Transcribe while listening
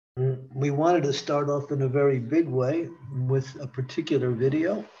we wanted to start off in a very big way with a particular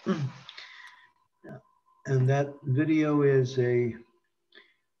video. And that video is the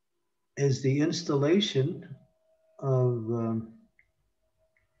installation of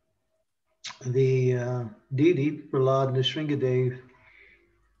the Deity, Prahlad Nrsimhadeva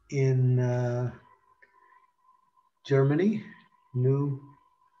in Germany,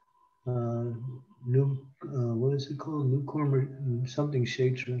 what is it called? New Kormer, something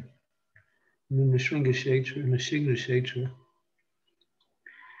Kshetra, New Nrsimha Kshetra.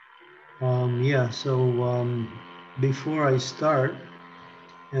 So before I start,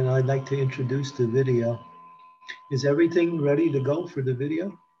 and I'd like to introduce the video. Is everything ready to go for the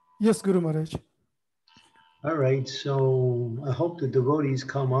video? Yes, Guru Maharaj. All right, so I hope the devotees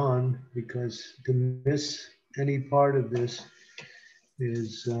come on, because to miss any part of this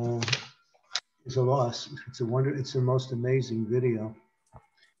is a loss. It's the most amazing video.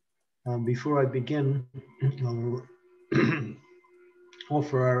 Before I begin, I'll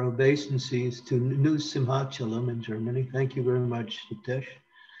offer our obeisances to New Simhacalam in Germany. Thank you very much, Hitesh.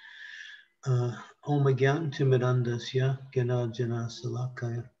 Om Agyan Timidandasya Ganajana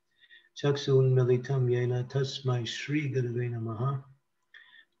Salakaya Chaksun Militam Yena Tasmai Shri Gurave Namaha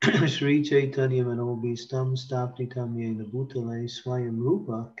Shri Chaitanya Manobhistam Stapnitam Yena Bhutale Swayam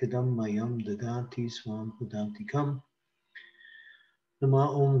Rupa Kadam Mayam Dagati Swam Padantikam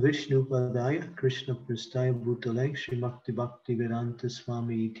Nama Om Vishnu Padaya Krishna Prastaya Bhutale Shrimakti Bhakti Vedanta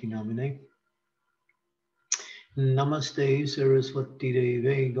Swami Iti Namine Namaste Saraswati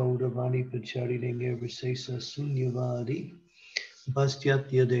Deve Gaudavani Pacharine Nirvisesa Sunyavadi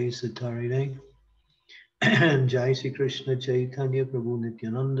Bastyat Yade Satarine Jai Sri Krishna Chaitanya Prabhu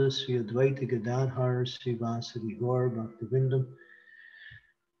Nityananda Sri Advaita Gadadhar Sri Vasari Gaur Bhaktivinoda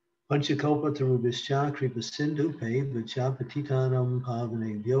Panchakalpa Tarubhishcha Kripa Sindhu Peva Chapatitanam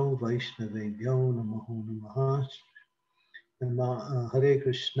Pavanebhyo Vaishnavebhyo Namaho Namaha Hare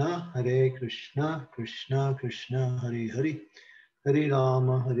Krishna, Krishna Krishna, Hare Hare, Hare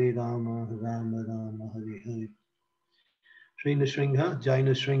Rama, Rama Rama, Hare Hare. Sri Nrsimha, Jai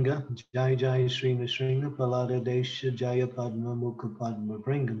Nrsimha, Jai Sri Nrsimha, Palada Desha, Jaya Padma, Mukha Padma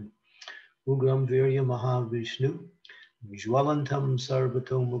Bringam, Ugram Virya Mahavishnu, Jwalantam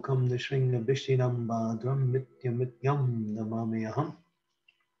Sarvato Mukham Nrsimha Vishinam Bhadram, Mityam Namamayaham.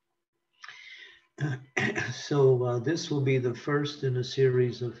 So this will be the first in a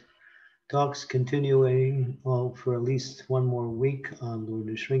series of talks continuing for at least one more week on Lord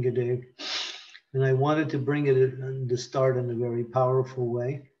Nrsimhadeva. And I wanted to bring it to start in a very powerful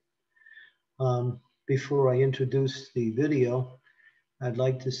way. Before I introduce the video, I'd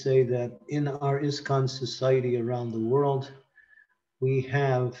like to say that in our ISKCON society around the world, we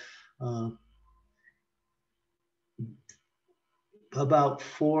have about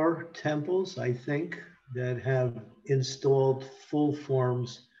 4 temples, I think, that have installed full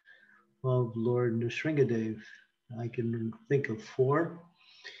forms of Lord Nrsimhadeva. I can think of 4.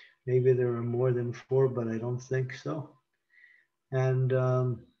 Maybe there are more than 4, but I don't think so. And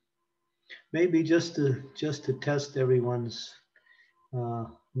maybe just to test everyone's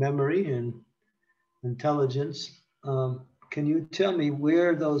memory and intelligence, can you tell me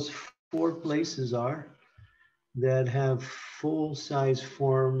where those 4 places are that have full-size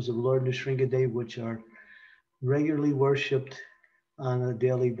forms of Lord Nrsimhadeva, which are regularly worshipped on a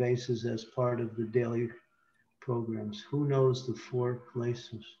daily basis as part of the daily programs? Who knows the 4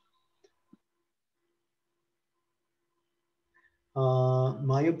 places?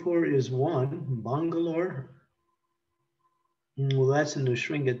 Mayapur is one. Bangalore, well, that's in the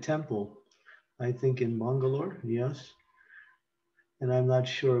Nrsimha temple, I think, in Bangalore, yes. And I'm not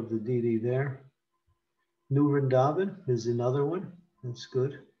sure of the deity there. New Vrindavan is another one. That's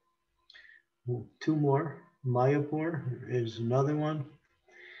good. 2 more. Mayapur is another one.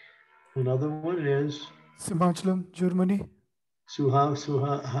 Another one is Simhacalam, Germany.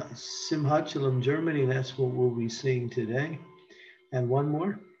 Simhacalam, Germany. That's what we'll be seeing today. And one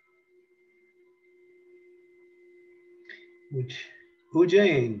more, which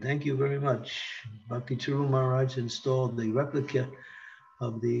Ujjain. Thank you very much. Bhakti Charu Maharaj installed the replica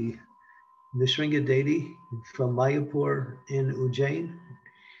of the Nrsimha deity from Mayapur in Ujjain.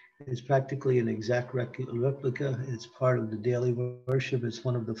 It's practically an exact replica. It's part of the daily worship. It's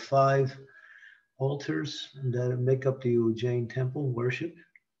one of the 5 altars that make up the Ujjain temple worship.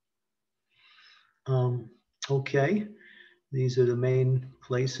 Okay, these are the main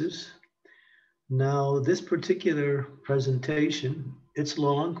places. Now, this particular presentation, it's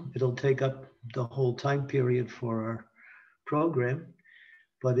long. It'll take up the whole time period for our program,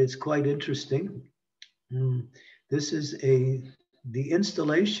 but it's quite interesting. This is a the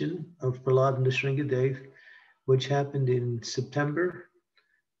installation of Prahlad Nrsimhadev, which happened in September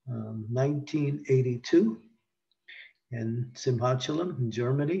 1982 in Simhacalam in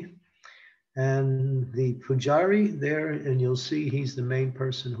Germany. And the Pujari there, and you'll see he's the main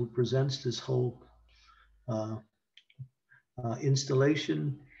person who presents this whole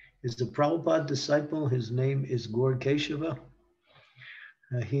installation, is the Prabhupada disciple. His name is Gaur Keshava.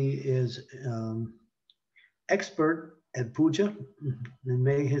 He is expert at puja, and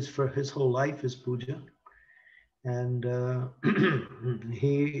made for his whole life is puja. And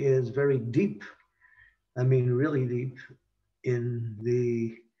he is very deep, I mean really deep, in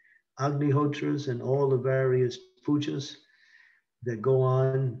the Agnihotras and all the various pujas that go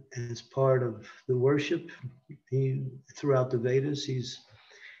on as part of the worship. Throughout the Vedas, he's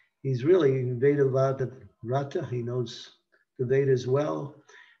really Vedavada Rata. He knows the Vedas well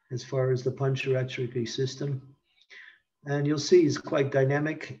as far as the Pancharatrika system. And you'll see he's quite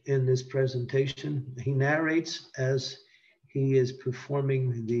dynamic in this presentation. He narrates as he is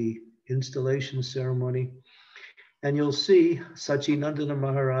performing the installation ceremony. And you'll see Sachinandana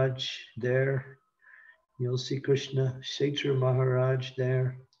Maharaj there. You'll see Krishna Kshetra Maharaj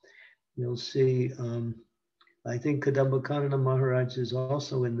there. You'll see, I think Kadambakanana Maharaj is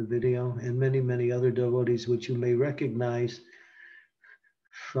also in the video, and many, many other devotees which you may recognize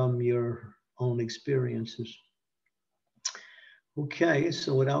from your own experiences. Okay,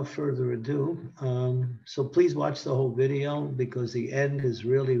 so without further ado, so please watch the whole video because the end is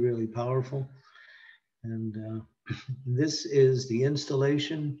really, really powerful. And this is the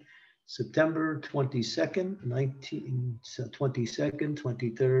installation, September 22nd,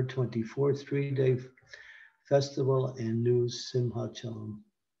 23rd, 24th, 3-day festival in New Simhacalam.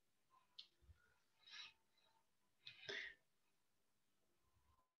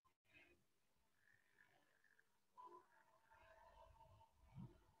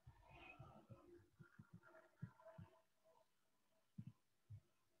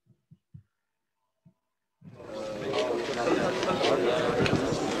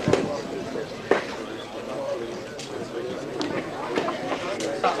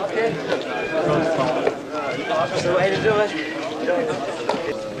 So way to do it.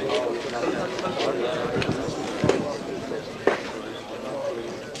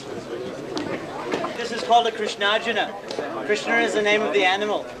 This is called a Krishnajana. Krishna is the name of the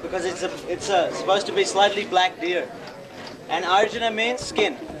animal because it's supposed to be slightly black deer. And Arjuna means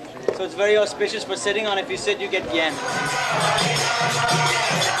skin. So it's very auspicious for sitting on. If you sit, you get yen.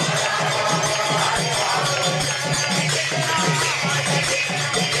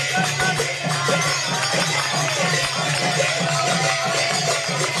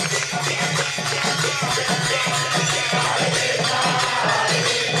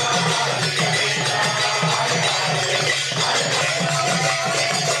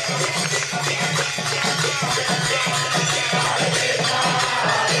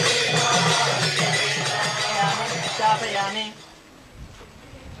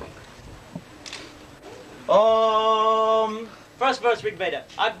 Om. First verse, Rig Veda.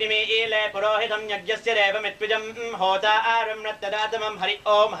 Agnimi ile purohitam yajyasya devam itpijam hota aram rattadatamam hari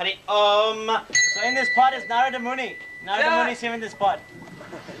om hari om. So in this pot is Narada Muni. Narada Muni is here in this pot.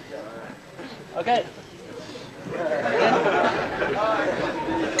 Okay.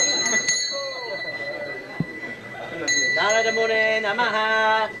 Narada Muni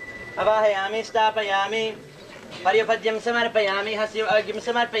namaha. Avahayami stapayami. Paryapadyam samarpayami, hasyo agyam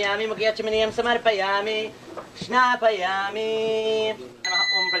samarpayami, mugyachmaniyam samarpayami, shnapayami. Namaha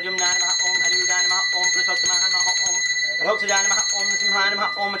om pradyumna namaha om aniruddha namaha om prashottamaha namaha om roksaja namaha om simha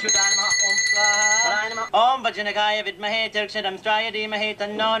namaha om achyuta namaha om swaha namaha om vajanakaya vidmahe tirkshadam straya dhimahe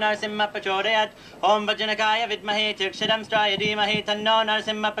tanno narsimha prachodayat om vajanakaya vidmahe tirkshadam straya dhimahe tanno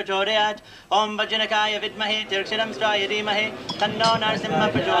narsimha prachodayat om vajanakaya vidmahe tirkshadam straya dhimahe tanno narsimha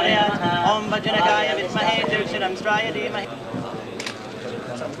prachodayat om vajanakaya vidmahe tirkshadam straya dhimahe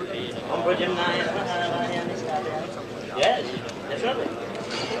om pradyumnaya namaha. Yes, definitely.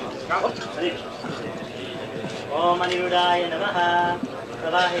 Om Aniruddhaya Namaha.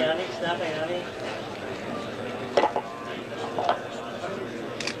 Pravahayami, Snapayami.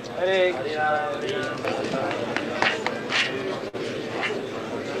 Hare Krishna.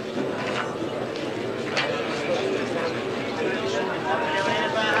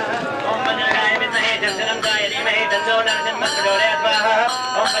 Om Vajanakaya Vidmahe Tirkshadam Jaya Dhimahi Tanno Narsimha Prachodayat Swaha.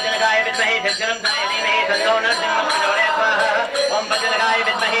 Om Vajanakaya Vidmahe Tirkshadam Jaya Dhimahi Tanno Narsimha Prachodayat Swaha. Om Vajanakaya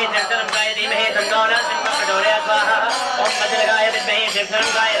Vidmahe Tirkshadam Jaya Dhimahi Tanno Narsimha Prachodayat Swaha. Om Vajanakaya Vidmahe Tirkshadam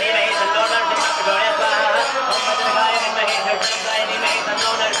Jaya Dhimahi Tanno Narsimha Prachodayat Swaha. Om Vajanakaya Vidmahe Tirkshadam Jaya Dhimahi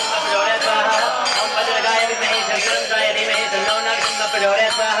Tanno Narsimha Prachodayat Swaha. Om Vajanakaya Vidmahe Tirkshadam Jaya Dhimahi Tanno Narsimha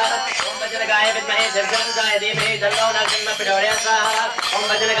विद्महे दर्शनंदाय धीमहि तन्नो नरसिंह प्रचोदयात् स्वाहा ओम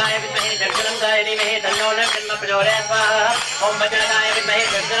वज्रकाय विद्महे दर्शनंदाय धीमहि तन्नो नरसिंह प्रचोदयात् स्वाहा ओम वज्रकाय विद्महे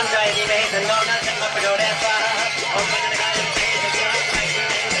दर्शनंदाय धीमहि तन्नो नरसिंह प्रचोदयात् स्वाहा ओम Vajrakaya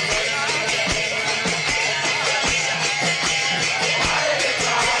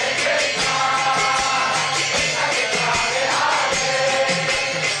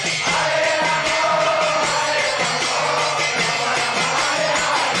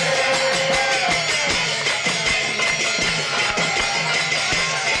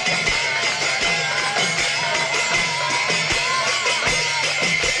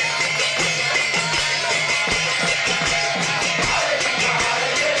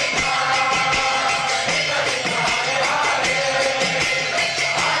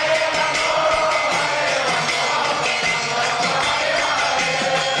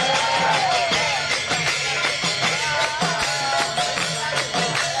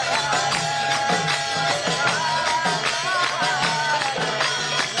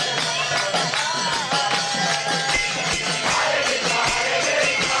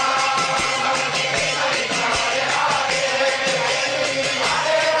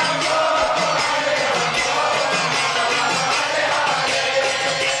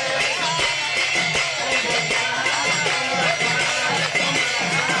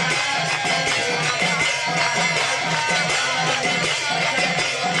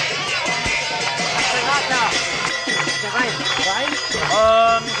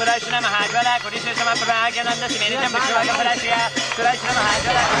Maharaja, Kodisha Maharaja, Nrsimhadeva, Maharaja, Kodisha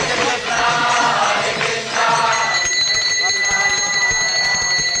Maharaja,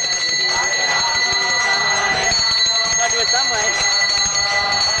 do it some way.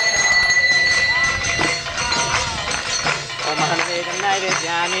 Oh, Maharaja,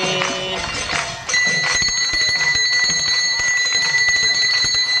 Nrsimhadeva,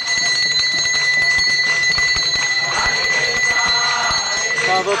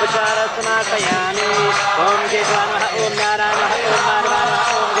 Upachara Samakayami, Om Kedvana, Om Narayana, Om Narayana,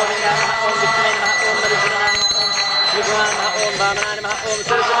 Om Govindana, Om Vishnu, Om Narayana, Om Vishwana, Om Vamanana, Om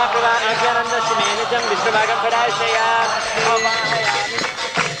Saraswati, Agyananda Simhacalam, Vishwagam Padashaya, Om Mahayami.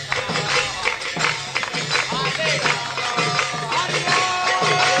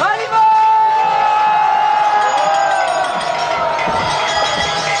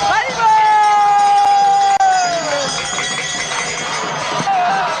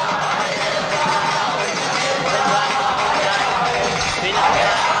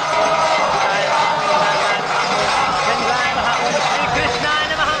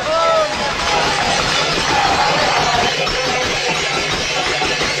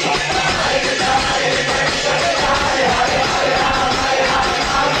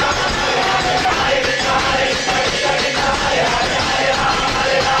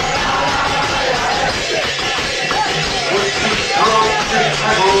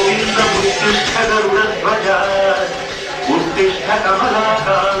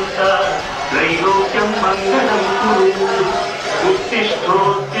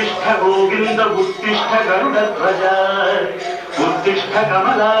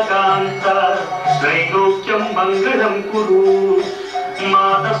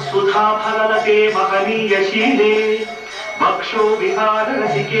 Vaksho vihara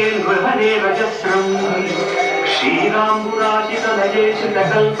rasike nrhane rajasram Shriramburashita najesita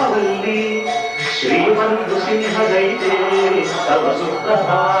kalpavalli Shriman Nrsimhadeva tava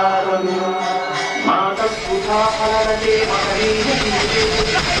supraharam Mata sudha phalalate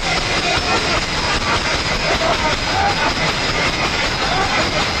mahariya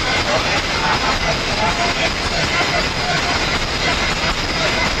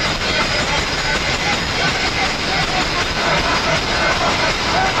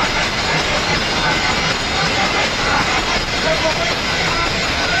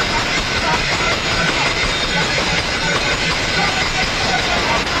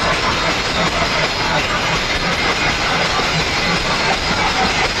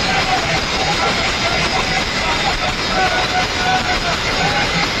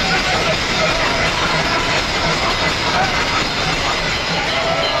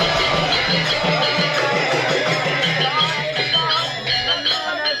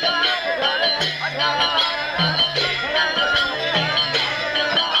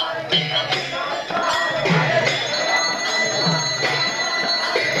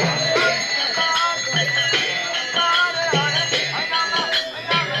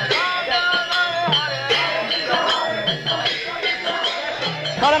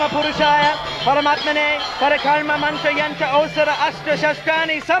Purushaya, Paramatmane, Parakarma Mantra Yantra Osara Astra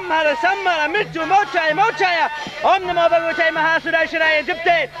Shastrani, Samhara Samhara Mrityu Mochaya Mochaya Om Namo Bhagavate Mahasudashiraya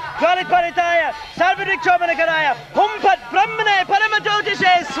Jupte Kvalitparitaya Sarvadikshobanakaraya Humpat Brahmane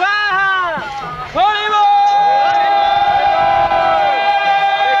Paramajyotishe Swaha Haribo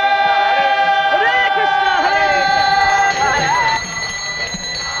Hare Krishna Hare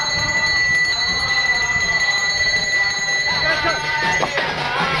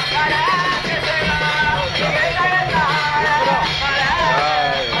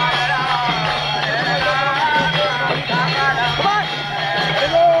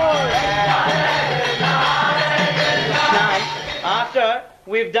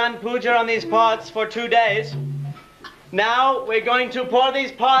We've done puja on these pots for 2 days. Now we're going to pour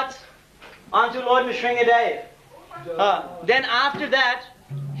these pots onto Lord Nrsimhadeva. Then after that,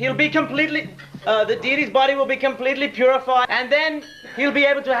 he'll be completely, the deity's body will be completely purified, and then he'll be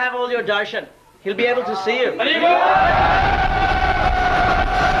able to have all your darshan. He'll be able to see you.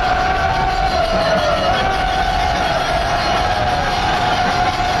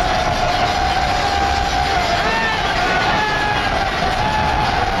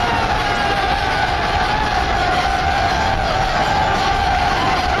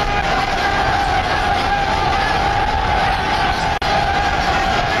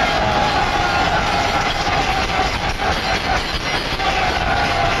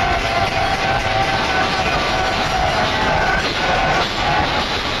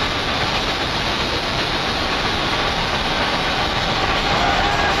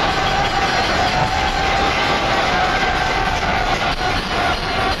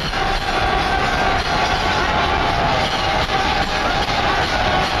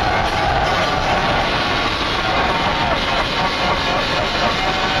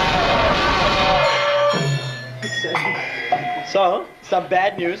 So, some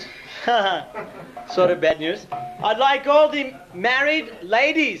bad news, sort of bad news. I'd like all the married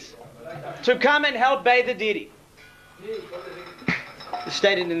ladies to come and help bathe the deity. It's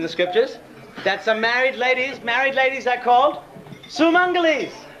stated in the scriptures that some married ladies are called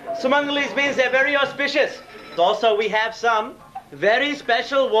Sumangalis. Sumangalis means they're very auspicious. Also we have some very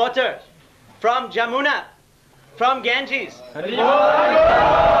special water from Jamuna, from Ganges. And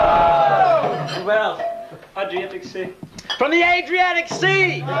where else? Adriatic Sea. From the Adriatic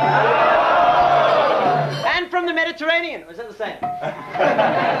Sea! And from the Mediterranean. Was that the same?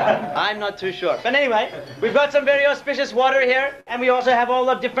 I'm not too sure. But anyway, we've got some very auspicious water here, and we also have all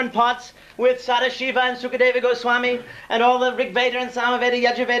the different pots with Sadashiva and Sukadeva Goswami, and all the Rig Veda and Samaveda,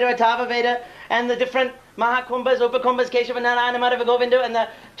 Yajurveda, Atharva Veda, and the different Mahakumbhas, Upakumbhas, Keshava Narayana, Madhava Govinda, and the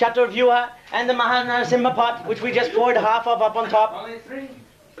Chaturvyuha, and the Nrsimha pot, which we just poured half of up on top. Only 3?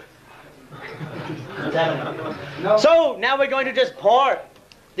 So now we're going to just pour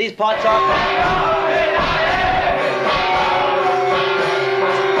these pots off.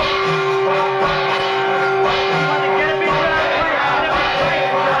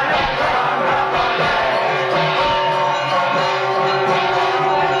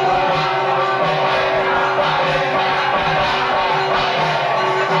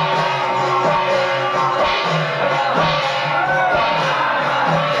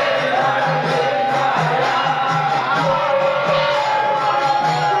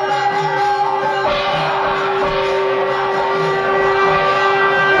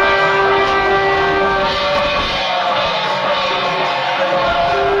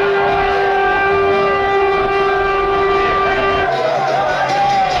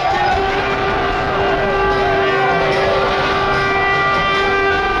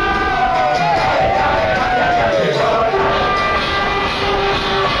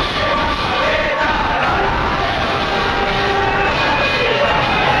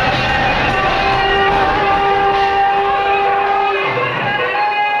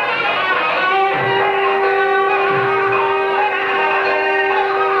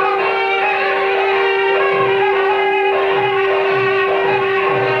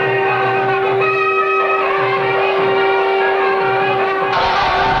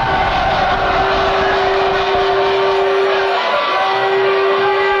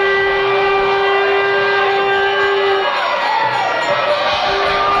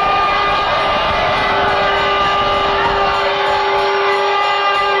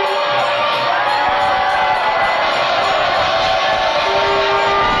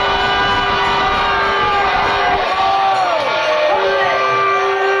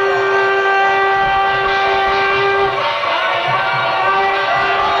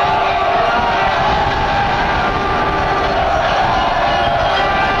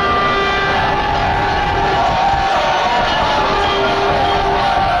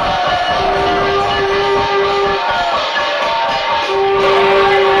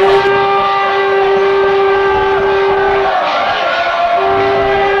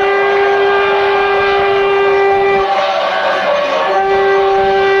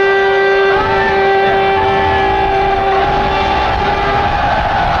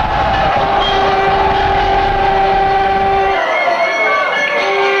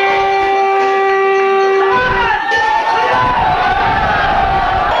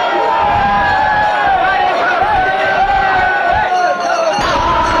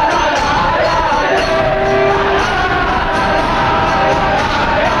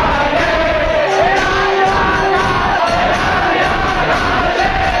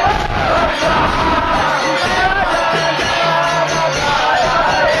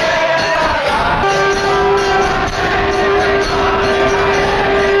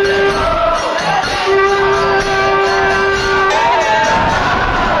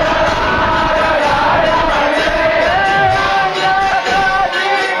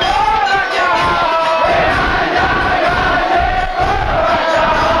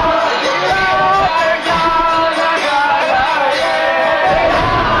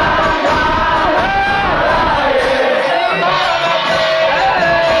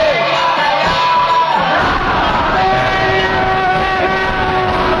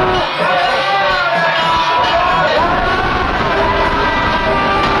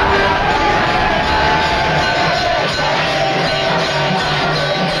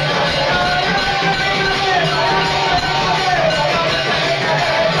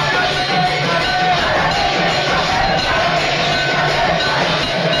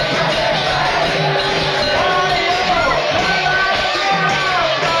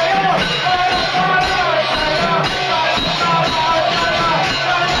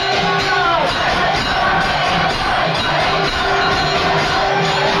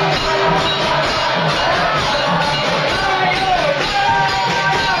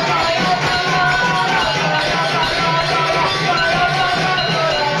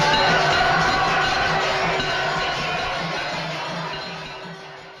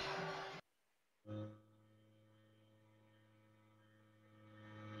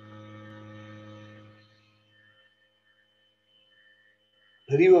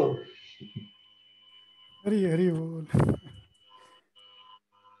 Haribo. Hari Bol.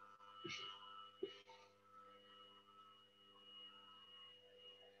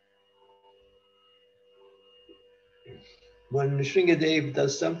 When Nrsimhadev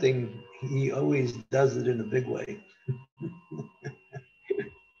does something, he always does it in a big way.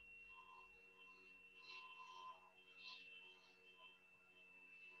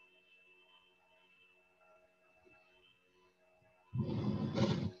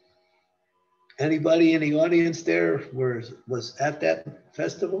 Anybody in the audience there was at that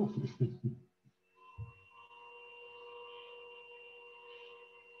festival?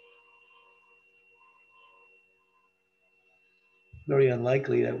 Very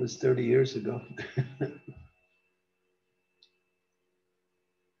unlikely. That was 30 years ago.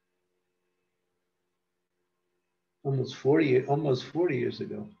 almost 40 years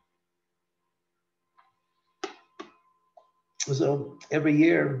ago. So every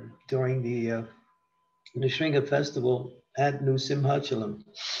year during the Nrsimha festival at New Simhacalam,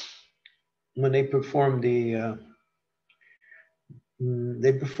 when they perform they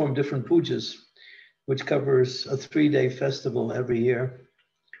perform different pujas, which covers a 3-day festival every year,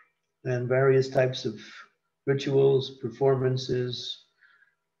 and various types of rituals, performances,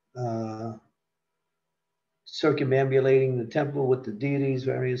 circumambulating the temple with the deities,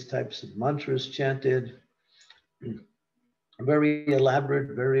 various types of mantras chanted, very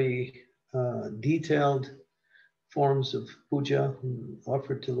elaborate, very detailed forms of puja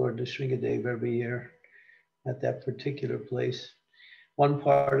offered to Lord Nrsimhadev every year at that particular place. One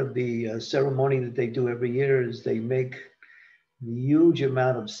part of the ceremony that they do every year is they make a huge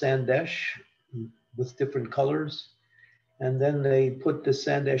amount of sandesh with different colors, and then they put the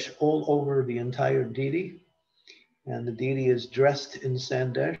sandesh all over the entire deity, and the deity is dressed in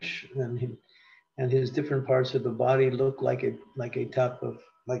sandesh, and his different parts of the body look like a type of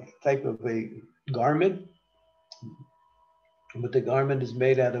a garment, but the garment is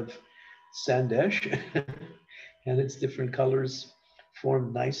made out of sandesh, and its different colors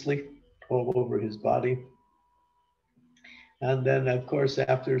formed nicely all over his body. And then, of course,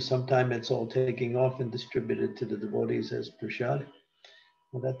 after some time, it's all taking off and distributed to the devotees as prasad.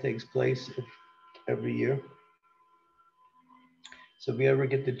 Well, that takes place every year. So if you ever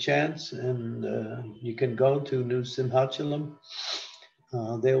get the chance, and you can go to New Simhacalam,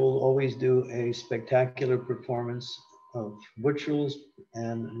 they will always do a spectacular performance of rituals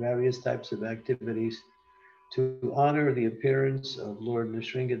and various types of activities to honor the appearance of Lord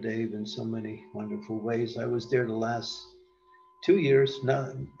Nrsimhadev in so many wonderful ways. I was there the last 2 years,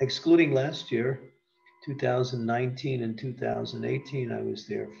 not excluding last year, 2019 and 2018, I was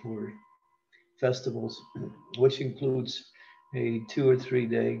there for festivals, which includes a 2 or 3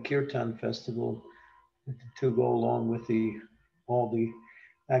 day kirtan festival to go along with all the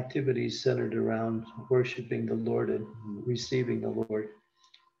activities centered around worshiping the Lord and receiving the Lord.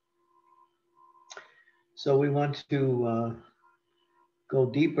 So we want to go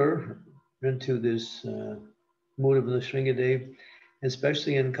deeper into this mood of Nrsimhadev,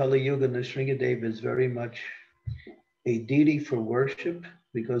 especially in Kali Yuga. Nrsimhadev is very much a deity for worship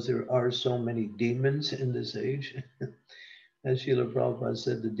because there are so many demons in this age. As Srila Prabhupada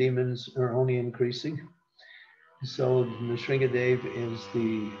said, the demons are only increasing. So Nrsimhadev is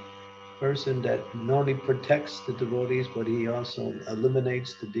the person that not only protects the devotees, but he also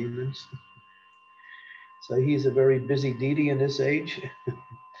eliminates the demons. So he's a very busy deity in this age.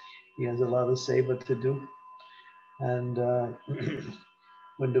 He has a lot of seva to do. And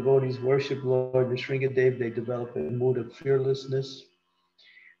when devotees worship Lord Nrsimhadev, they develop a mood of fearlessness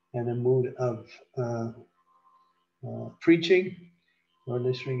and a mood of preaching. Lord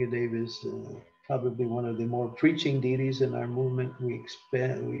Nrsimhadev is probably one of the more preaching deities in our movement.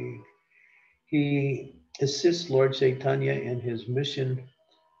 He assists Lord Chaitanya in his mission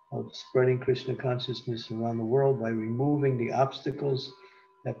of spreading Krishna consciousness around the world by removing the obstacles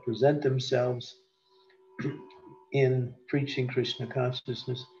that present themselves in preaching Krishna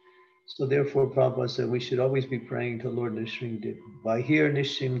consciousness. So therefore, Prabhupada said we should always be praying to Lord Nrsimhadev. Vahir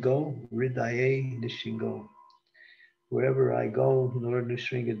Nishingo, Hridaye Nishingo. Wherever I go, Lord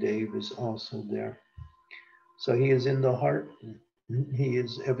Nrsimhadev is also there. So he is in the heart. He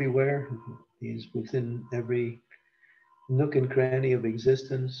is everywhere. He is within every nook and cranny of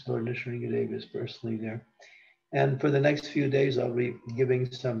existence. Lord Nrsimhadev is personally there. And for the next few days, I'll be giving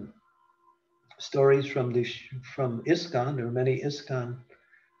some stories from ISKCON. There are many ISKCON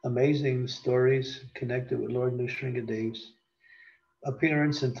amazing stories connected with Lord Nrsimhadev's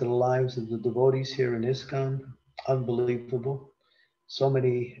appearance into the lives of the devotees here in ISKCON. Unbelievable. So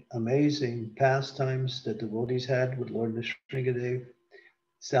many amazing pastimes that devotees had with Lord Nrsimhadev.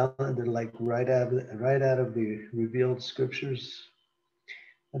 sounded like right out of the revealed scriptures.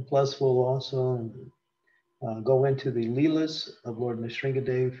 And plus, we'll also go into the Leelas of Lord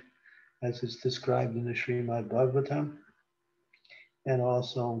Nrsimhadev as it's described in the Srimad Bhagavatam, and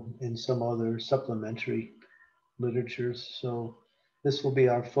also in some other supplementary literatures. So this will be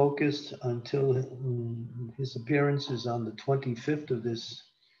our focus until his appearance is on the 25th of this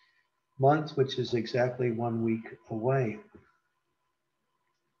month, which is exactly 1 week away.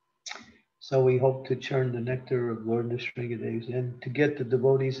 So we hope to churn the nectar of Lord Nrsimhadev and to get the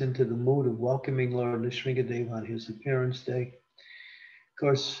devotees into the mood of welcoming Lord Nrsimhadev on his appearance day. Of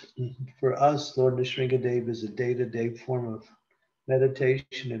course, for us, Lord Nrsimhadev is a day-to-day form of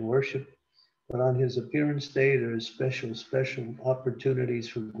meditation and worship. But on his appearance day, there is special opportunities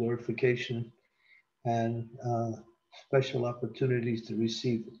for glorification and special opportunities to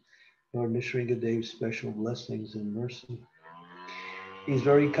receive Lord Nrsimhadev's special blessings and mercy. He's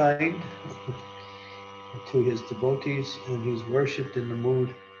very kind to his devotees, and he's worshipped in the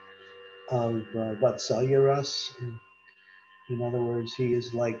mood of Vatsalya Ras. In other words, he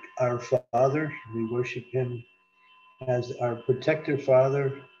is like our Father. We worship him as our protector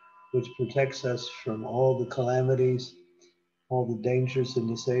Father, which protects us from all the calamities, all the dangers in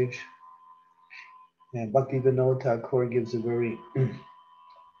this age. And Bhaktivinoda Thakur gives a very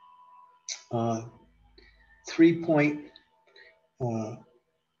three-point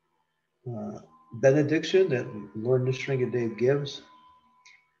benediction that Lord Nrsimhadev gives.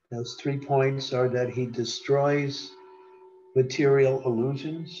 Those 3 points are that he destroys material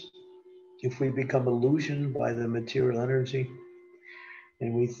illusions. If we become illusioned by the material energy,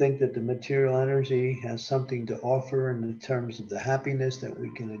 and we think that the material energy has something to offer in the terms of the happiness that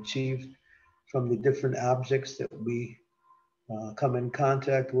we can achieve from the different objects that we come in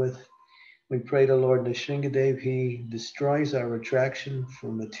contact with, we pray to Lord Nrsimhadev. He destroys our attraction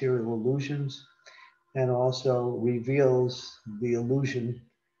for material illusions and also reveals the illusion.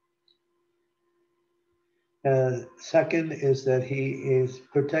 Second is that he is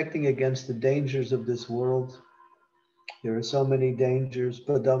protecting against the dangers of this world. There are so many dangers.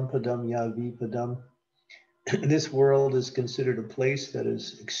 Padam padam yavi padam. This world is considered a place that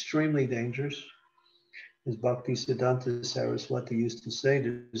is extremely dangerous. As Bhakti Siddhanta Saraswati used to say,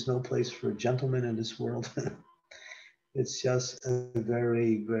 there's no place for a gentleman in this world. It's just a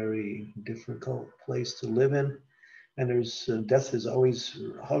very, very difficult place to live in. And there's death is always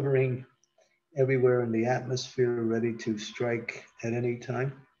hovering everywhere in the atmosphere, ready to strike at any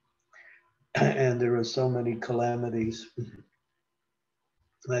time. And there are so many calamities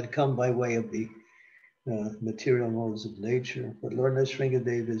that come by way of the material modes of nature. But Lord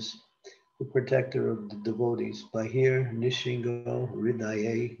Nrsimhadev is the protector of the devotees. Bahir Nishingo,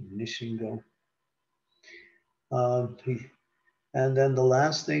 Hridaye Nishingo. And then the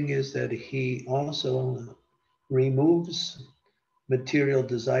last thing is that he also removes material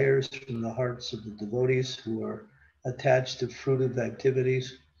desires from the hearts of the devotees who are attached to fruitive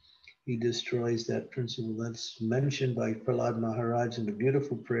activities. He destroys that principle. That's mentioned by Prahlad Maharaja in the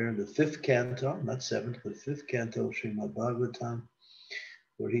beautiful prayer in the 5th canto, not 7th, but 5th canto of Srimad Bhagavatam,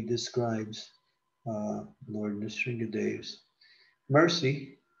 where he describes Lord Nrsimhadev's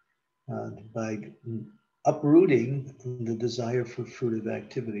mercy by uprooting the desire for fruitive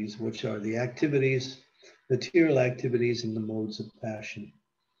activities, which are the activities, material activities in the modes of passion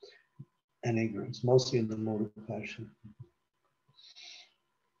and ignorance, mostly in the mode of passion.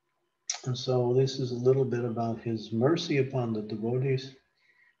 And so this is a little bit about his mercy upon the devotees.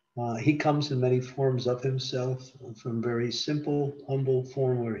 He comes in many forms of himself, from very simple, humble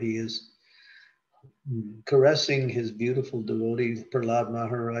form where he is caressing his beautiful devotee, Prahlad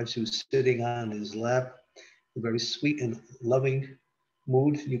Maharaj, who's sitting on his lap, a very sweet and loving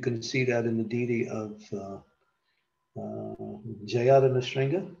mood. You can see that in the deity of Jayada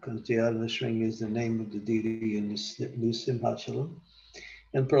Nrsimha, because Jayada Nrsimha is the name of the deity in the Simhacalam.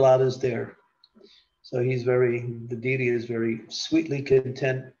 And Prahlad is there. So the deity is very sweetly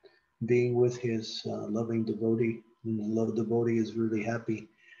content being with his loving devotee. And the loved devotee is really happy.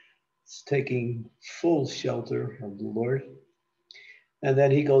 It's taking full shelter of the Lord. And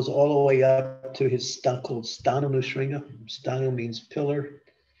then he goes all the way up to his called Stanu Nrsimha. Stanu means pillar.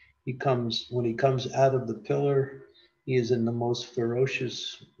 When he comes out of the pillar, he is in the most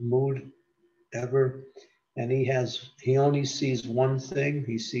ferocious mood ever. And he only sees one thing.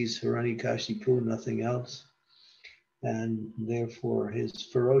 He sees Hiranyakashipu, nothing else. And therefore his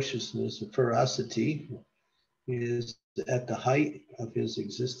ferocity is at the height of his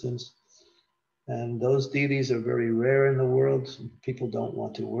existence. And those deities are very rare in the world. People don't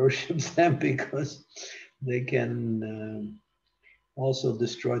want to worship them because they can also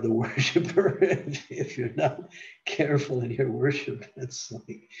destroy the worshiper if you're not careful in your worship. It's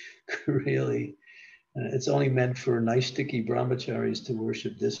like really, it's only meant for nice sticky brahmacharis to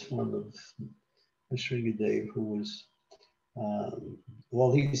worship this form of Nrsimhadev, who was,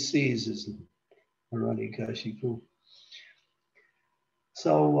 all he sees is Harani Kashipu.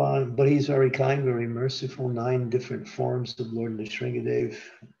 So, but he's very kind, very merciful, 9 different forms of Lord Nrsimhadev,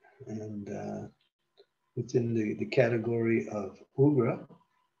 and within the category of Ugra,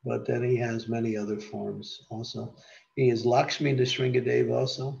 but then he has many other forms also. He is Lakshmi Nrsimhadev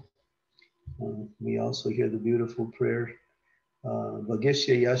also. We also hear the beautiful prayer,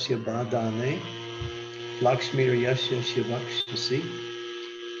 Bhagishya Yasya Badane, Lakshmi Yasya Shivakshasi,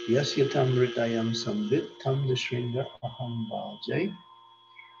 Yasya Tam Ritayam Sambit, Tam Nrsimha Aham Bhaje.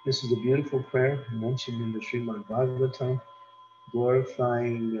 This is a beautiful prayer mentioned in the Srimad Bhagavatam,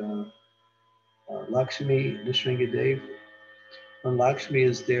 glorifying Lakshmi Nrsimhadev. When Lakshmi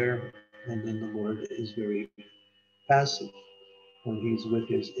is there, and then the Lord is very passive when he's with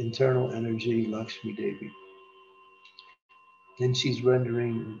his internal energy, Lakshmi Devi. Then she's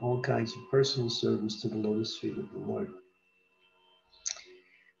rendering all kinds of personal service to the lotus feet of the Lord.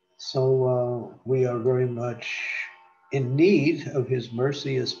 So we are very much in need of his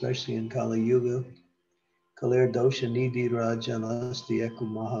mercy, especially in Kali Yuga. Kaler dosha nidhi rajanasti eku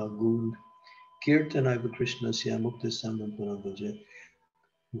mahagun kirtanaiva krishna syamukta samanpanavaja.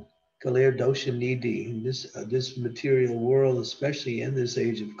 Kaler dosha nidhi, this material world, especially in this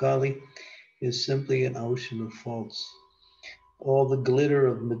age of Kali, is simply an ocean of faults. All the glitter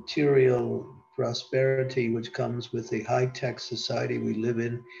of material prosperity which comes with the high-tech society we live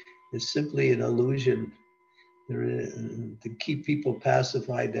in is simply an illusion to keep people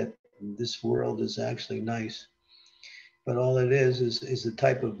pacified that this world is actually nice. But all it is a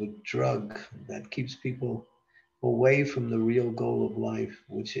type of a drug that keeps people away from the real goal of life,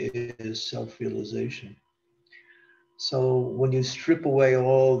 which is self-realization. So when you strip away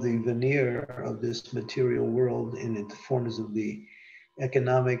all the veneer of this material world in the forms of the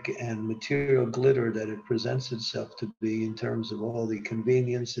economic and material glitter that it presents itself to be in terms of all the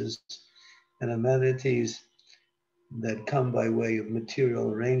conveniences and amenities that come by way of material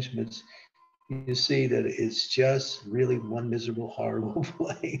arrangements, you see that it's just really one miserable, horrible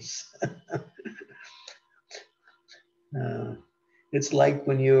place. It's like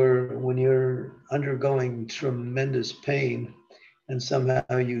when you're undergoing tremendous pain and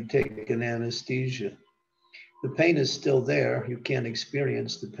somehow you take an anesthesia. The pain is still there. You can't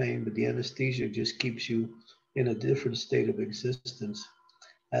experience the pain, but the anesthesia just keeps you in a different state of existence.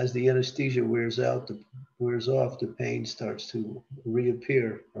 As the anesthesia wears off, the pain starts to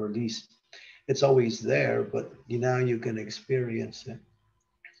reappear, or at least it's always there, but now you can experience it.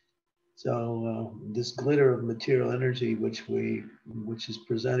 So this glitter of material energy, which is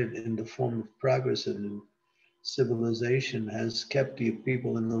presented in the form of progress and civilization, has kept the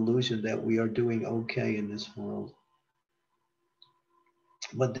people in the illusion that we are doing okay in this world.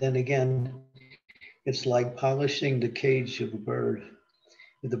 But then again, it's like polishing the cage of a bird.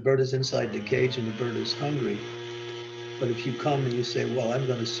 If the bird is inside the cage and the bird is hungry, but if you come and you say, well, I'm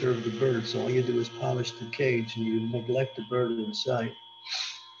going to serve the bird, so all you do is polish the cage and you neglect the bird inside,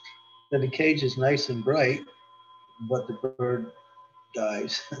 then the cage is nice and bright, but the bird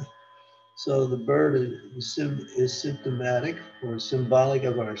dies. So the bird is symptomatic or symbolic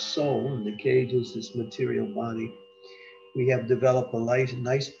of our soul, and the cage is this material body. We have developed a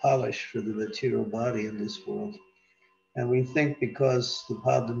nice polish for the material body in this world. And we think because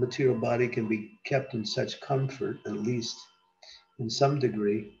the material body can be kept in such comfort, at least in some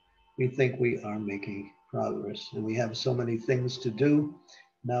degree, we think we are making progress. And we have so many things to do.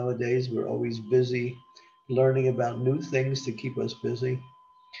 Nowadays, we're always busy learning about new things to keep us busy.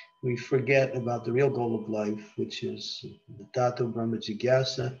 We forget about the real goal of life, which is the Tato Brahma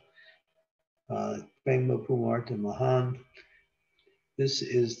Jigyasa, Prema Pumarta Mahan. This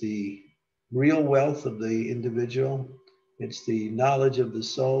is the real wealth of the individual. It's the knowledge of the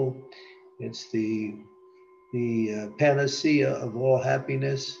soul. It's the panacea of all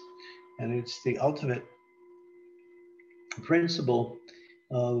happiness. And it's the ultimate principle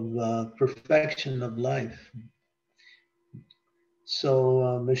of perfection of life.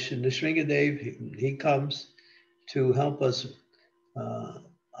 So Nrsimhadev, he comes to help us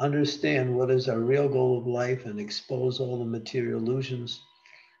understand what is our real goal of life and expose all the material illusions,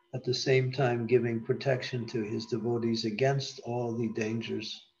 at the same time giving protection to his devotees against all the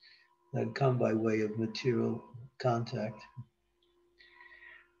dangers that come by way of material contact.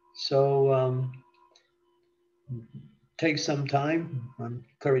 So take some time. I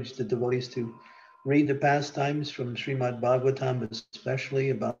encourage the devotees to read the pastimes from Srimad Bhagavatam, especially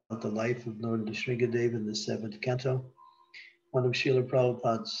about the life of Lord Nrsimhadeva in the 7th canto. One of Srila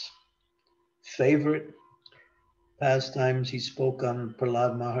Prabhupada's favorite pastimes, he spoke on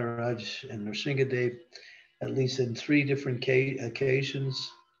Prahlad Maharaj and Nrsimhadev, at least in 3 different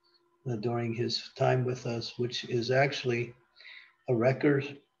occasions during his time with us, which is actually a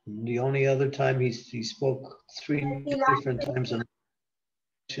record. The only other time he spoke 3 different times on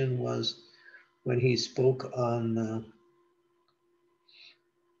was when he spoke on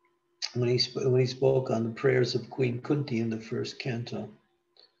when he spoke on the prayers of Queen Kunti in the 1st canto.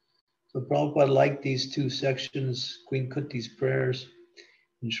 So Prabhupada liked these 2 sections, Queen Kunti's prayers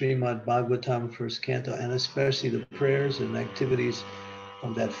in Srimad Bhagavatam 1st canto, and especially the prayers and activities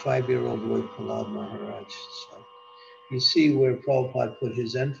of that 5-year-old boy Prahlad Maharaj. So you see where Prabhupada put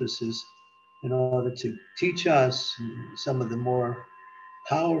his emphasis in order to teach us some of the more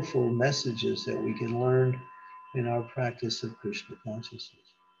powerful messages that we can learn in our practice of Krishna consciousness.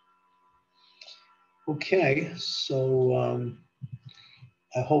 Okay, so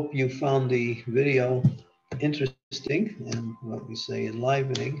I hope you found the video interesting and what we say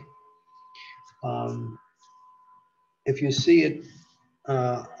enlivening. If you see it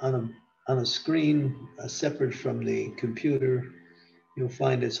on a screen separate from the computer, you'll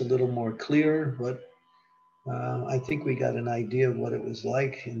find it's a little more clear, but I think we got an idea of what it was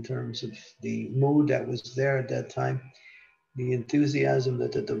like in terms of the mood that was there at that time. The enthusiasm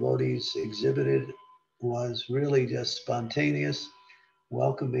that the devotees exhibited was really just spontaneous,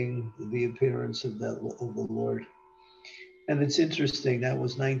 welcoming the appearance of the Lord. And it's interesting, that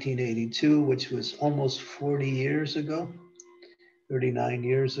was 1982, which was almost 40 years ago, 39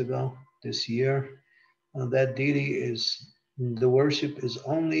 years ago this year. That deity the worship is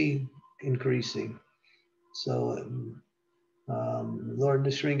only increasing. So Lord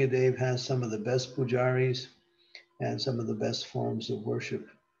Nrsimhadev has some of the best pujaris and some of the best forms of worship.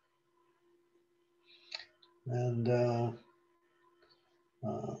 And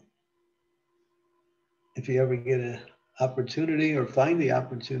if you ever get an opportunity or find the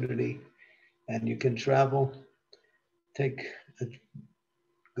opportunity and you can travel,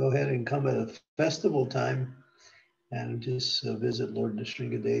 go ahead and come at a festival time and just visit Lord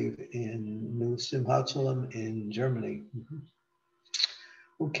Nrsimhadev in Simhacalam in Germany.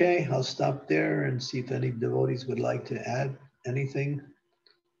 Okay, I'll stop there and see if any devotees would like to add anything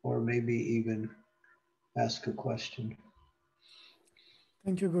or maybe even ask a question.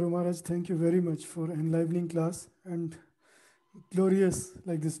 Thank you, Guru Maharaj. Thank you very much for enlivening class and glorious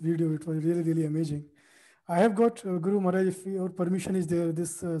like this video. It was really, really amazing. I have got, Guru Maharaj, if your permission is there,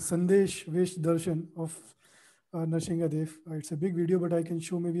 this Sandesh Vesh Darshan of Nrsimhadev. It's a big video, but I can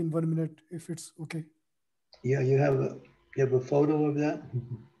show maybe in 1 minute if it's okay. Yeah, you have a photo of that?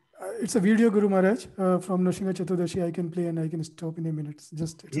 It's a video, Guru Maharaj, from Nrsimha Chaturdashi. I can play and I can stop in a minute.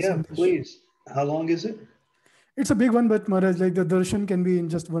 Yeah, please. How long is it? It's a big one, but Maharaj, like the darshan can be in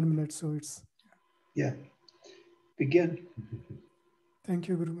just 1 minute. So it's... Yeah. Begin. Thank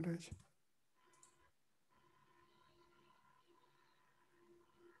you, Guru Maharaj.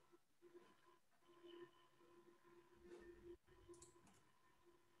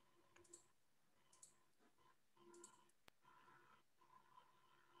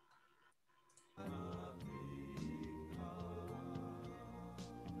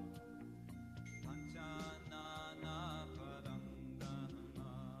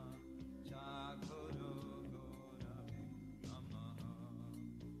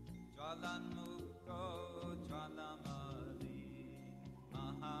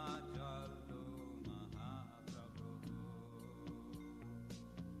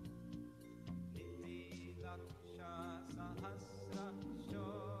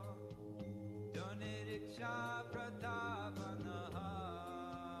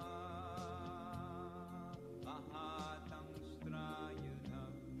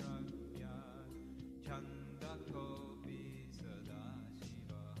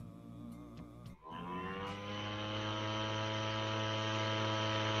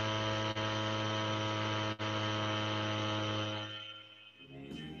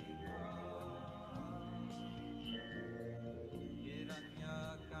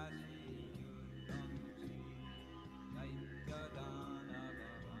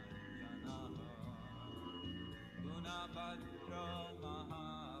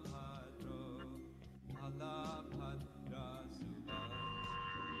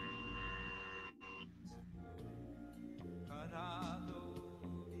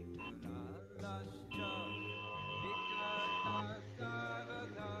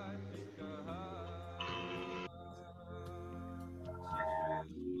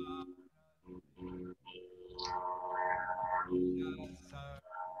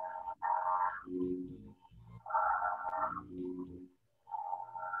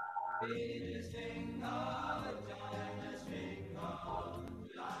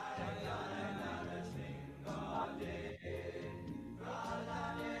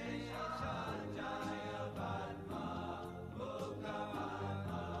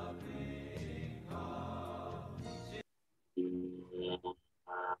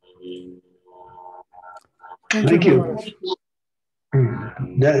 Thank you, Guru Maharaj.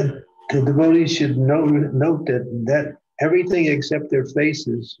 That the devotees should note that everything except their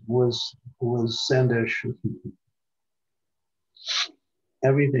faces was Sandesh.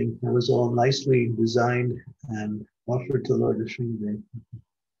 Everything. It was all nicely designed and offered to Lord Nrsimhadeva.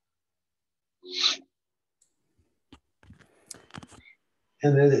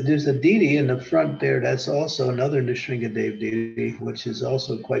 And there's a deity in the front there. That's also another Nrsimhadeva deity, which is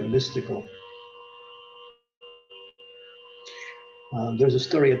also quite mystical. There's a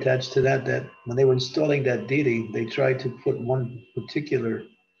story attached to that when they were installing that deity, they tried to put one particular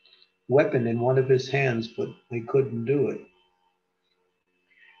weapon in one of his hands, but they couldn't do it.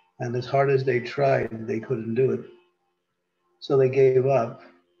 And as hard as they tried, they couldn't do it. So they gave up.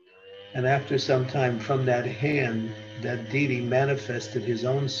 And after some time, from that hand, that deity manifested his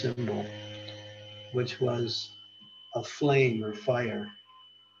own symbol, which was a flame or fire.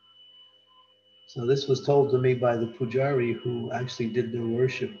 So this was told to me by the pujari who actually did the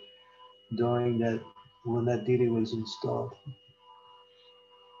worship during that, when that deity was installed.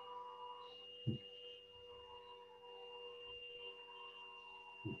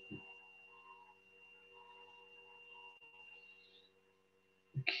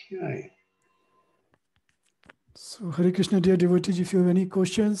 Okay. So, Hare Krishna, dear devotees, if you have any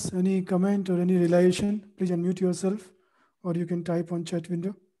questions, any comment, or any realization, please unmute yourself, or you can type on chat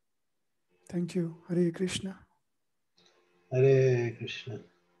window. Thank you. Hare Krishna. Hare Krishna.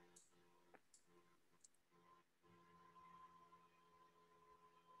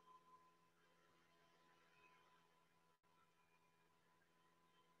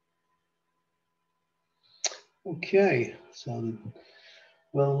 Okay, so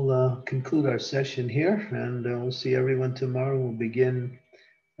we'll conclude our session here, and we'll see everyone tomorrow. We'll begin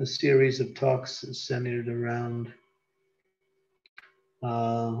a series of talks centered around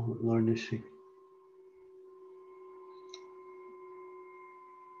Lord Nishi.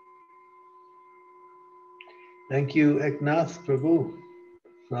 Thank you, Eknath Prabhu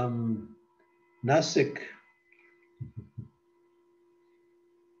from Nasik.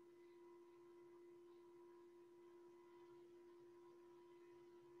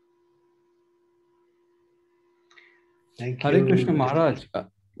 Thank you. Hare Krishna Maharaj.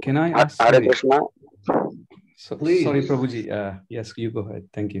 Can I ask? Hare Krishna. Please. Sorry, Prabhuji. Yes, you go ahead.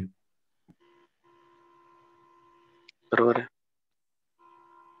 Thank you.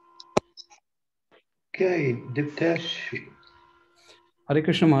 Okay, Diptesh. Hare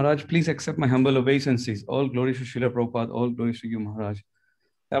Krishna Maharaj, please accept my humble obeisances. All glory to Srila Prabhupada, all glory to you, Maharaj.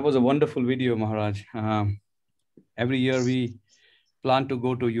 That was a wonderful video, Maharaj. Every year we plan to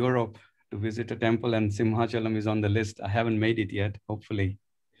go to Europe to visit a temple, and Simhacalam is on the list. I haven't made it yet. Hopefully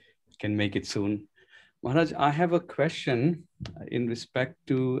can make it soon. Maharaj, I have a question in respect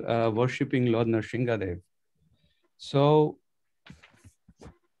to worshipping Lord Nrsimhadeva. So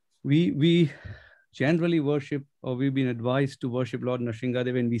we generally worship, or we've been advised to worship Lord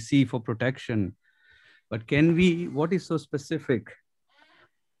Nrsimhadeva when we see for protection. But can we, what is so specific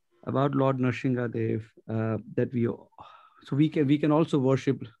about Lord Nrsimhadeva that we can also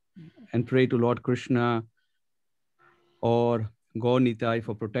worship and pray to Lord Krishna or Gaur Nitai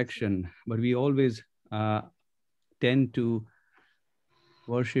for protection, but we always tend to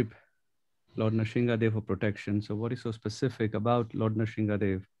worship Lord Nrsimhadeva for protection. So what is so specific about Lord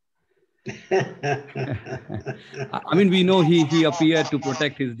Nrsimhadeva? I mean, we know he appeared to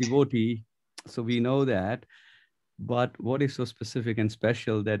protect his devotee, so we know that. But what is so specific and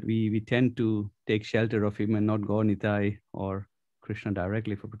special that we tend to take shelter of him and not Gaur Nitai or Krishna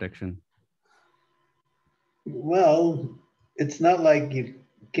directly for protection? Well, it's not like you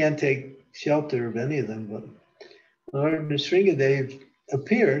can't take shelter of any of them, but Lord Nrsimhadeva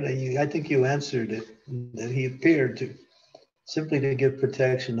appeared, and I think you answered it, that he appeared to simply to give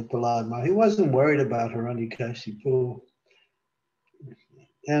protection to Prahlad Maharaj. He wasn't worried about Hiranyakashipu.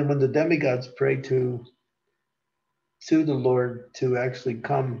 And when the demigods prayed to the Lord to actually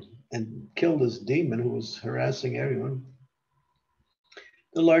come and kill this demon who was harassing everyone,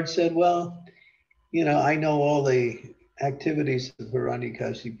 the Lord said, well, you know, I know all the activities of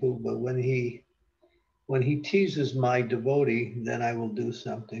Hiranyakashipu, but when he teases my devotee, then I will do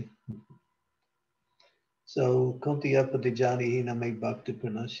something. So, Kuntiyapati hina me bhakti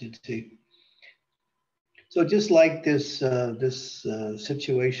pranashyati. So just like this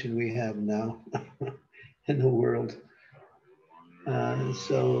situation we have now in the world,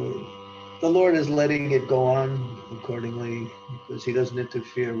 so the Lord is letting it go on accordingly because he doesn't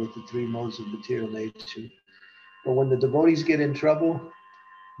interfere with the three modes of material nature. But when the devotees get in trouble,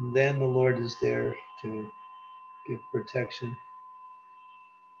 then the Lord is there to give protection.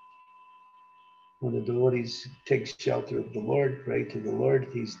 When the devotees take shelter of the Lord, pray to the Lord,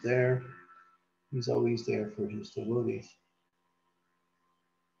 he's there. He's always there for his devotees.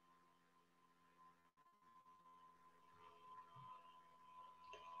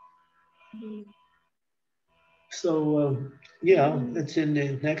 So, yeah, it's in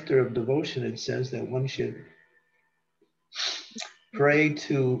the Nectar of Devotion. It says that one should pray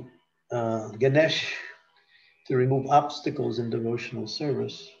to Ganesh to remove obstacles in devotional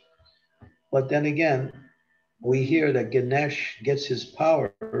service. But then again, we hear that Ganesh gets his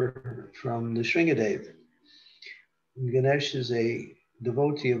power from Nrsimhadeva. Ganesh is a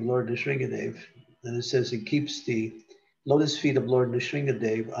devotee of Lord Nrsimhadeva, and it says he keeps the lotus feet of Lord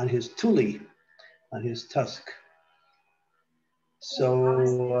Nrsimhadeva on his tuli, on his tusk.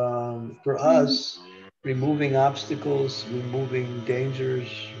 So for us, removing obstacles, removing dangers,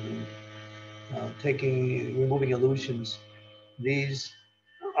 removing illusions, these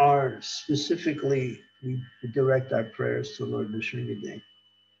are specifically, we direct our prayers to Lord Nrsimhadeva.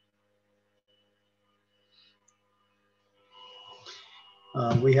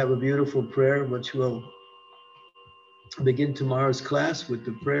 We have a beautiful prayer which will begin tomorrow's class with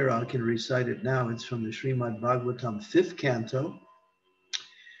the prayer. I can recite it now. It's from the Srimad Bhagavatam, 5th canto,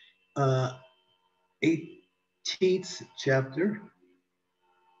 18th chapter,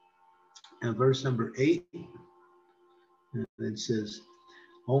 and verse number 8. And it says,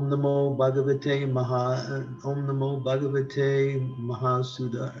 Om Namo Bhagavate Om Namo Bhagavate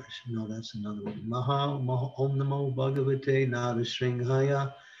Mahasudha. No, that's another one. Om Namo Bhagavate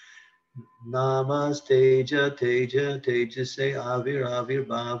Narasringhaya. Namasteja Tejase Avir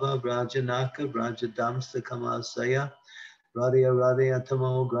Bhava Brajanaka Brajadamsta Kamasaya Radya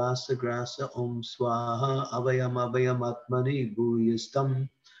Tamo Grasa Om Swaha Abhayam Atmani Bhuyastam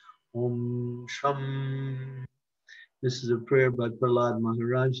Om Shram. This is a prayer by Prahlad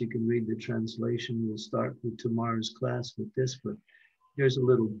Maharaj. You can read the translation. We'll start with tomorrow's class with this, but here's a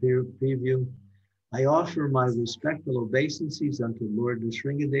little preview. I offer my respectful obeisances unto Lord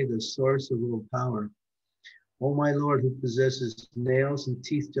Nrsimhadeva, the source of all power. O my Lord, who possesses nails and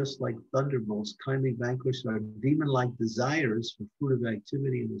teeth just like thunderbolts, kindly vanquish our demon-like desires for fruit of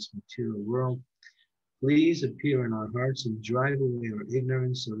activity in this material world. Please appear in our hearts and drive away our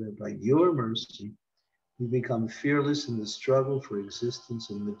ignorance so that by your mercy, we become fearless in the struggle for existence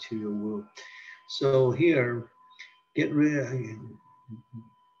in the material world. So here, get rid of,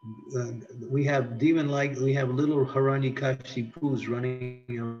 we have demon-like, we have little Hiranyakashipus running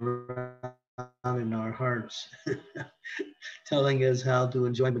around in our hearts, telling us how to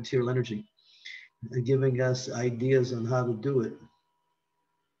enjoy material energy, giving us ideas on how to do it.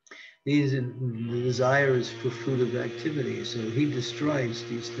 The desire is for fruit of activity, so he destroys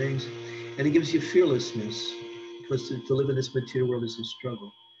these things, and he gives you fearlessness, because to live in this material world is a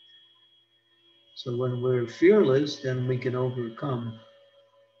struggle. So when we're fearless, then we can overcome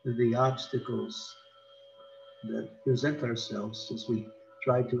the obstacles that present ourselves as we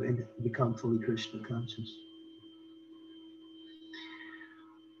try to become fully Krishna conscious.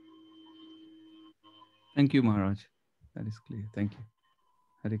 Thank you, Maharaj. That is clear. Thank you.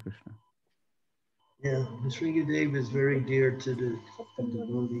 Hare Krishna. Yeah, Nrsimhadeva is very dear to the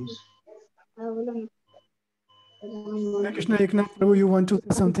devotees. Hare Krishna, Eknath Prabhu, you want to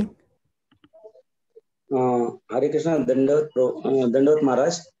say something? Hare Krishna, Dandot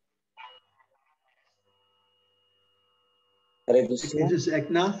Maharaj. Hare Krishna. Is this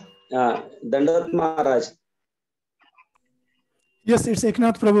Eknath? Dandot Maharaj. Yes, it's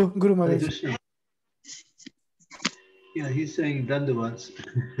Eknath Prabhu, Guru Maharaj. Yeah, he's saying Dandavats.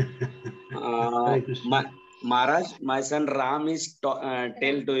 Maharaj, my son Ram is tell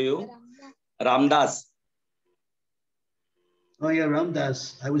to you, Ramdas. Oh yeah,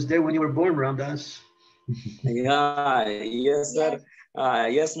 Ramdas. I was there when you were born, Ramdas. Yeah, yes, sir.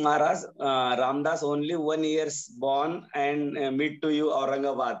 Yes, Maharaj. Ramdas only 1 year born and meet to you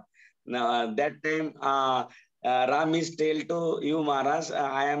Aurangabad. That time Ram is tell to you, Maharaj.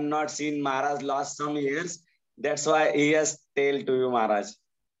 I am not seen Maharaj last some years. That's why he has tell to you, Maharaj.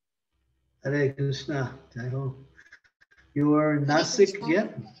 Hare Krishna. You are in Nasik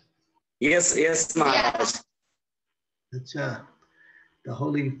yet? Yes, Maharaj. Acha, the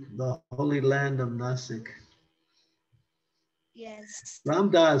holy land of Nasik. Yes.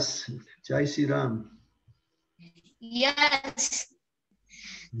 Ramdas, Jai Sri Ram. Yes.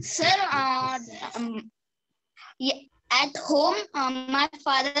 Sir, at home, my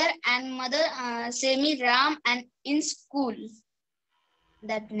father and mother say me Ram, and in school,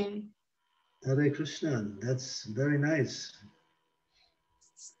 that name. Hare Krishna, that's very nice.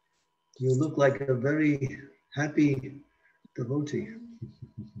 You look like a very happy devotee.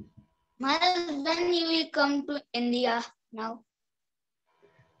 Maharaj, when you will come to India now?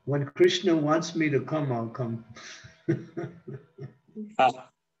 When Krishna wants me to come, I'll come.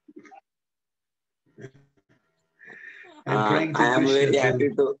 I'm praying to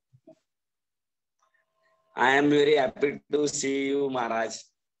Krishna. I am very happy to see you, Maharaj.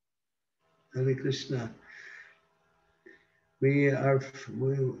 Hare Krishna.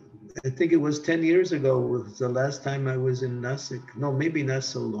 I think it was 10 years ago was the last time I was in Nasik. No, maybe not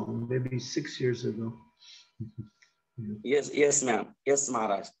so long, maybe 6 years ago. Yes, ma'am. Yes,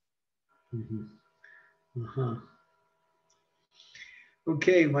 Maharaj.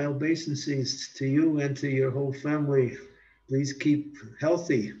 Okay, my obeisances to you and to your whole family. Please keep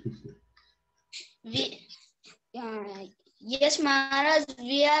healthy. Yes, Maharaj,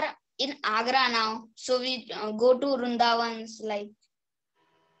 we are in Agra now. So we go to Vrindavans like.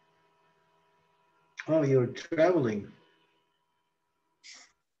 Oh, you're traveling.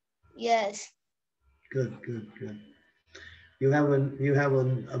 Yes. Good. You have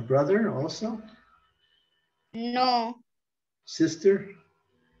a brother also? No. Sister?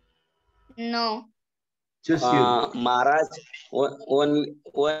 No. Just you. Maharaj, only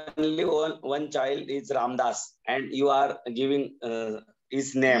one child is Ramdas, and you are giving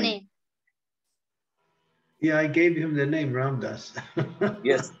his name. Yeah, I gave him the name Ramdas.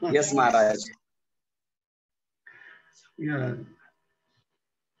 Yes, Maharaj. Yeah,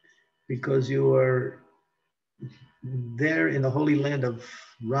 because you are there in the holy land of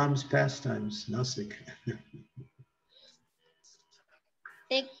Ram's pastimes, Nasik.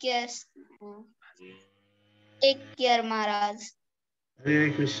 Take care, Maharaj.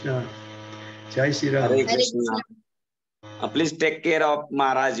 Hare Krishna. Jai Sri Ram. Hare Krishna. Please take care of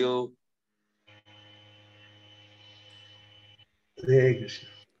Maharaj. Hare Krishna.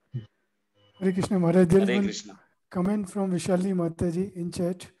 Hare Krishna, Maharaj. There is one comment from Vishali Mataji in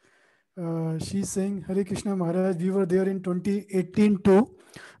chat. She's saying, Hare Krishna, Maharaj, we were there in 2018 too.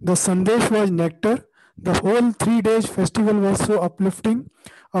 The Sandesh was nectar. The whole 3 days festival was so uplifting.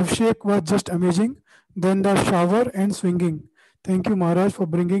 Abhishek was just amazing. Then the shower and swinging. Thank you, Maharaj, for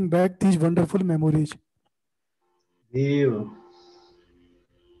bringing back these wonderful memories. Ew.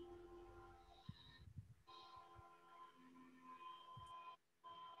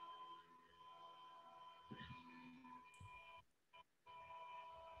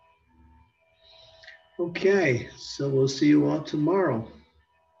 Okay, so we'll see you all tomorrow.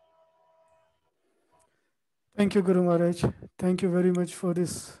 Thank you, Guru Maharaj. Thank you very much for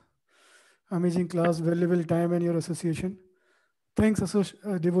this amazing class, valuable time and your association. Thanks,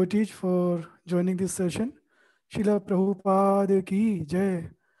 devotees, for joining this session. Srila Prabhupada ki jai.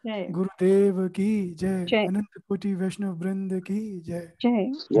 Gurudev ki jai. Anant Koti Vaishnav Vrind ki jai.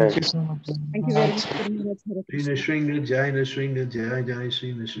 Thank you so much. Thank you very much, Guru Maharaj. Hare Sri Krishna. Nrsimhadeva, Jai Nrsimhadeva, Jai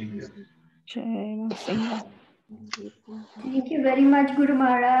Sri Nrsimhadeva. Jai Nrsimha. Thank you very much, Guru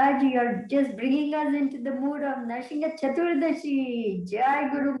Maharaj. You are just bringing us into the mood of Nrsimha Chaturdashi. Jai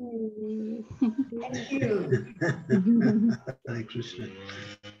Guru. Thank you. Hare Krishna.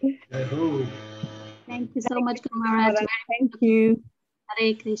 Jai Ho. Thank you so much, Guru Maharaj. Thank you.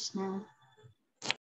 Hare Krishna.